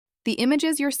The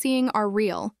images you're seeing are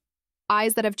real.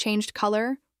 Eyes that have changed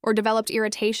color or developed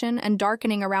irritation and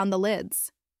darkening around the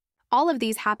lids. All of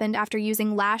these happened after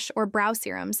using Lash or brow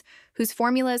serums, whose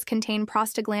formulas contain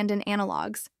prostaglandin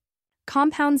analogs,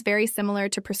 compounds very similar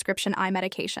to prescription eye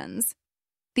medications.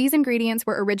 These ingredients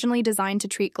were originally designed to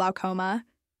treat glaucoma,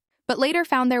 but later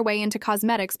found their way into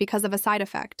cosmetics because of a side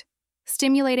effect: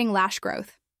 stimulating lash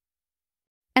growth.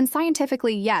 And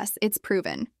scientifically, yes, it's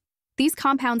proven. These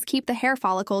compounds keep the hair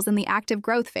follicles in the active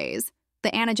growth phase,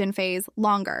 the anagen phase,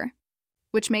 longer,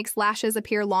 which makes lashes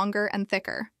appear longer and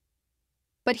thicker.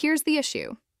 But here's the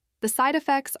issue. The side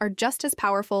effects are just as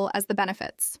powerful as the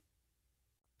benefits.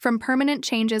 From permanent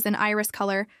changes in iris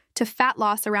color to fat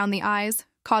loss around the eyes,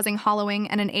 causing hollowing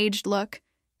and an aged look,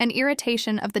 and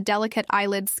irritation of the delicate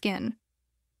eyelid skin.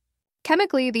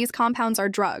 Chemically, these compounds are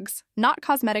drugs, not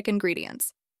cosmetic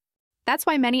ingredients. That's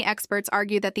why many experts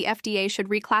argue that the FDA should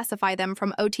reclassify them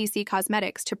from OTC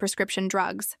cosmetics to prescription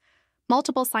drugs.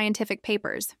 Multiple scientific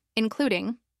papers,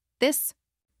 including this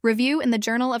review in the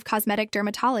Journal of Cosmetic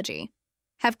Dermatology,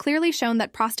 have clearly shown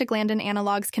that prostaglandin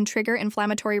analogs can trigger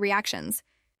inflammatory reactions,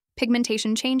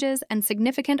 pigmentation changes, and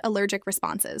significant allergic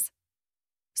responses.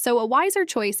 So a wiser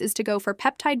choice is to go for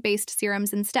peptide-based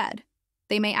serums instead.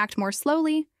 They may act more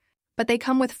slowly, but they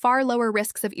come with far lower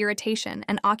risks of irritation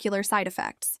and ocular side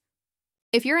effects.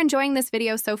 If you're enjoying this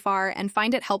video so far and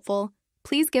find it helpful,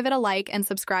 please give it a like and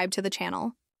subscribe to the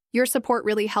channel. Your support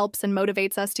really helps and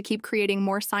motivates us to keep creating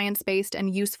more science-based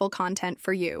and useful content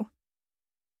for you.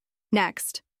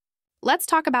 Next, let's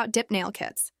talk about dip nail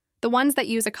kits, the ones that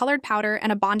use a colored powder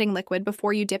and a bonding liquid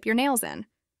before you dip your nails in.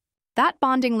 That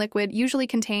bonding liquid usually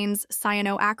contains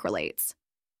cyanoacrylates,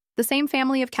 the same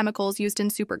family of chemicals used in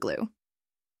superglue.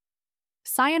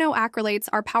 Cyanoacrylates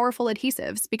are powerful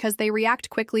adhesives because they react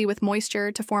quickly with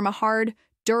moisture to form a hard,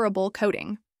 durable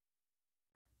coating.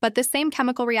 But this same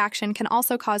chemical reaction can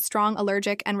also cause strong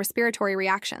allergic and respiratory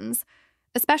reactions,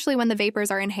 especially when the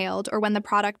vapors are inhaled or when the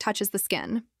product touches the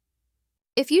skin.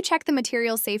 If you check the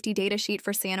material safety data sheet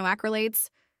for cyanoacrylates,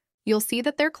 you'll see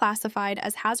that they're classified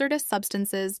as hazardous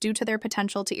substances due to their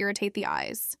potential to irritate the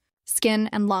eyes, skin,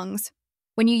 and lungs.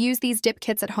 When you use these dip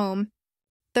kits at home,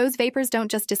 those vapors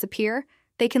don't just disappear,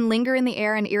 they can linger in the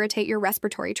air and irritate your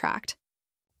respiratory tract.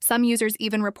 Some users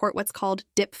even report what's called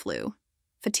dip flu,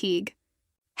 fatigue,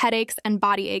 headaches, and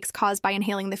body aches caused by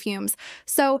inhaling the fumes.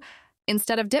 So,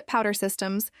 instead of dip powder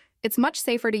systems, it's much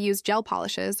safer to use gel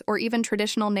polishes or even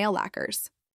traditional nail lacquers.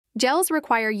 Gels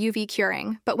require UV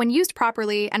curing, but when used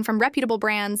properly and from reputable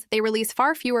brands, they release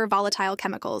far fewer volatile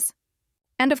chemicals.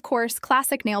 And of course,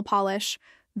 classic nail polish,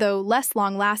 though less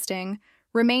long-lasting,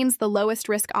 remains the lowest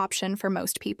risk option for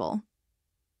most people.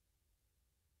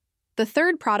 The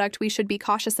third product we should be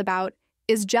cautious about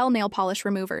is gel nail polish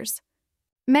removers.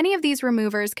 Many of these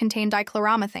removers contain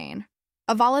dichloromethane,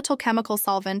 a volatile chemical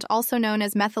solvent also known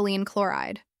as methylene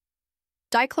chloride.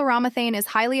 Dichloromethane is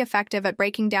highly effective at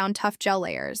breaking down tough gel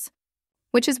layers,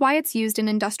 which is why it's used in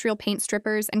industrial paint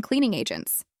strippers and cleaning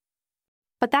agents.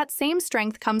 But that same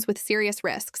strength comes with serious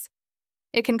risks.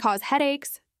 It can cause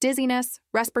headaches, dizziness,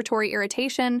 respiratory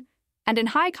irritation, and in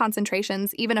high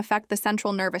concentrations even affect the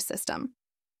central nervous system.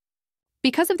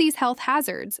 Because of these health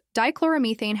hazards,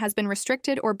 dichloromethane has been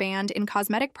restricted or banned in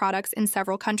cosmetic products in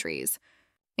several countries,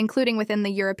 including within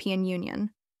the European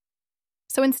Union.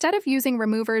 So instead of using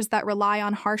removers that rely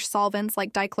on harsh solvents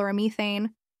like dichloromethane,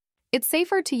 it's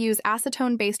safer to use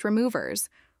acetone-based removers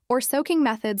or soaking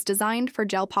methods designed for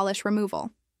gel polish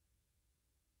removal.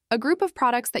 A group of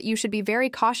products that you should be very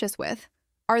cautious with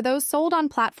are those sold on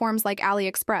platforms like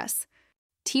AliExpress,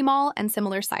 Tmall, and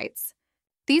similar sites.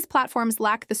 These platforms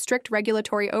lack the strict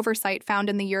regulatory oversight found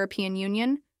in the European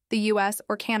Union, the US,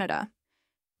 or Canada.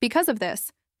 Because of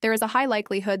this, there is a high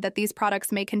likelihood that these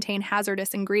products may contain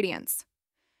hazardous ingredients.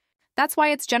 That's why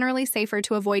it's generally safer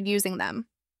to avoid using them.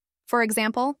 For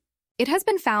example, it has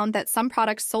been found that some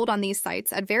products sold on these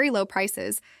sites at very low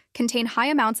prices contain high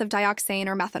amounts of dioxane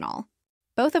or methanol,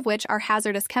 both of which are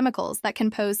hazardous chemicals that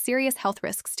can pose serious health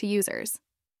risks to users.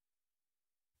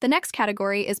 The next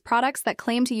category is products that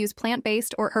claim to use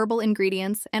plant-based or herbal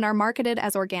ingredients and are marketed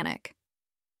as organic.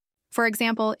 For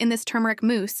example, in this turmeric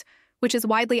mousse, which is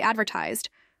widely advertised,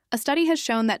 a study has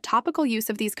shown that topical use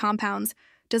of these compounds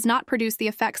does not produce the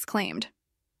effects claimed.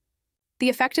 The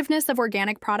effectiveness of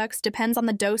organic products depends on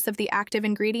the dose of the active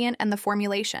ingredient and the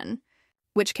formulation,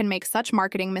 which can make such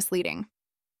marketing misleading.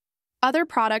 Other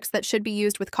products that should be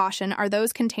used with caution are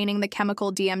those containing the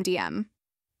chemical DMDM.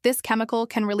 This chemical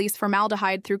can release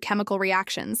formaldehyde through chemical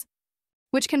reactions,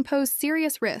 which can pose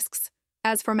serious risks,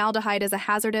 as formaldehyde is a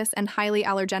hazardous and highly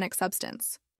allergenic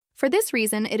substance. For this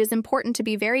reason, it is important to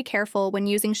be very careful when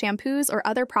using shampoos or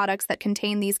other products that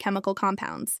contain these chemical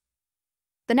compounds.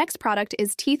 The next product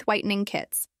is teeth whitening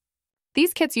kits.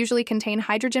 These kits usually contain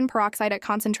hydrogen peroxide at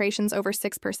concentrations over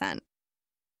 6%.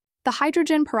 The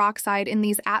hydrogen peroxide in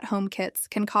these at-home kits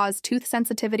can cause tooth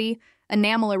sensitivity,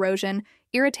 enamel erosion,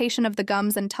 irritation of the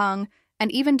gums and tongue,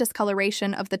 and even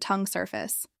discoloration of the tongue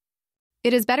surface.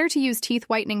 It is better to use teeth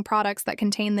whitening products that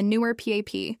contain the newer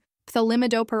PAP,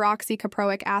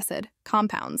 thalidoperoxycaproic acid,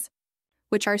 compounds,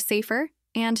 which are safer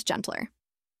and gentler.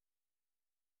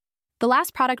 The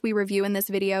last product we review in this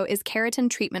video is keratin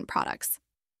treatment products.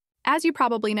 As you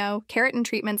probably know, keratin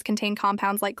treatments contain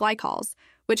compounds like glycols,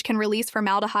 which can release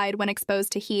formaldehyde when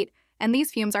exposed to heat, and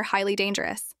these fumes are highly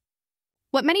dangerous.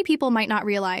 What many people might not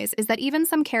realize is that even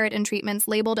some keratin treatments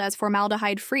labeled as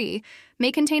formaldehyde-free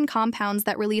may contain compounds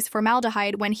that release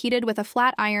formaldehyde when heated with a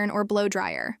flat iron or blow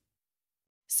dryer.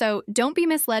 So, don't be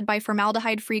misled by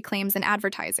formaldehyde-free claims in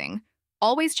advertising.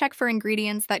 Always check for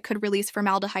ingredients that could release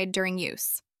formaldehyde during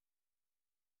use.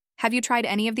 Have you tried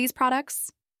any of these products?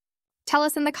 Tell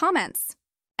us in the comments.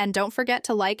 And don't forget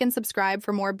to like and subscribe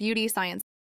for more beauty science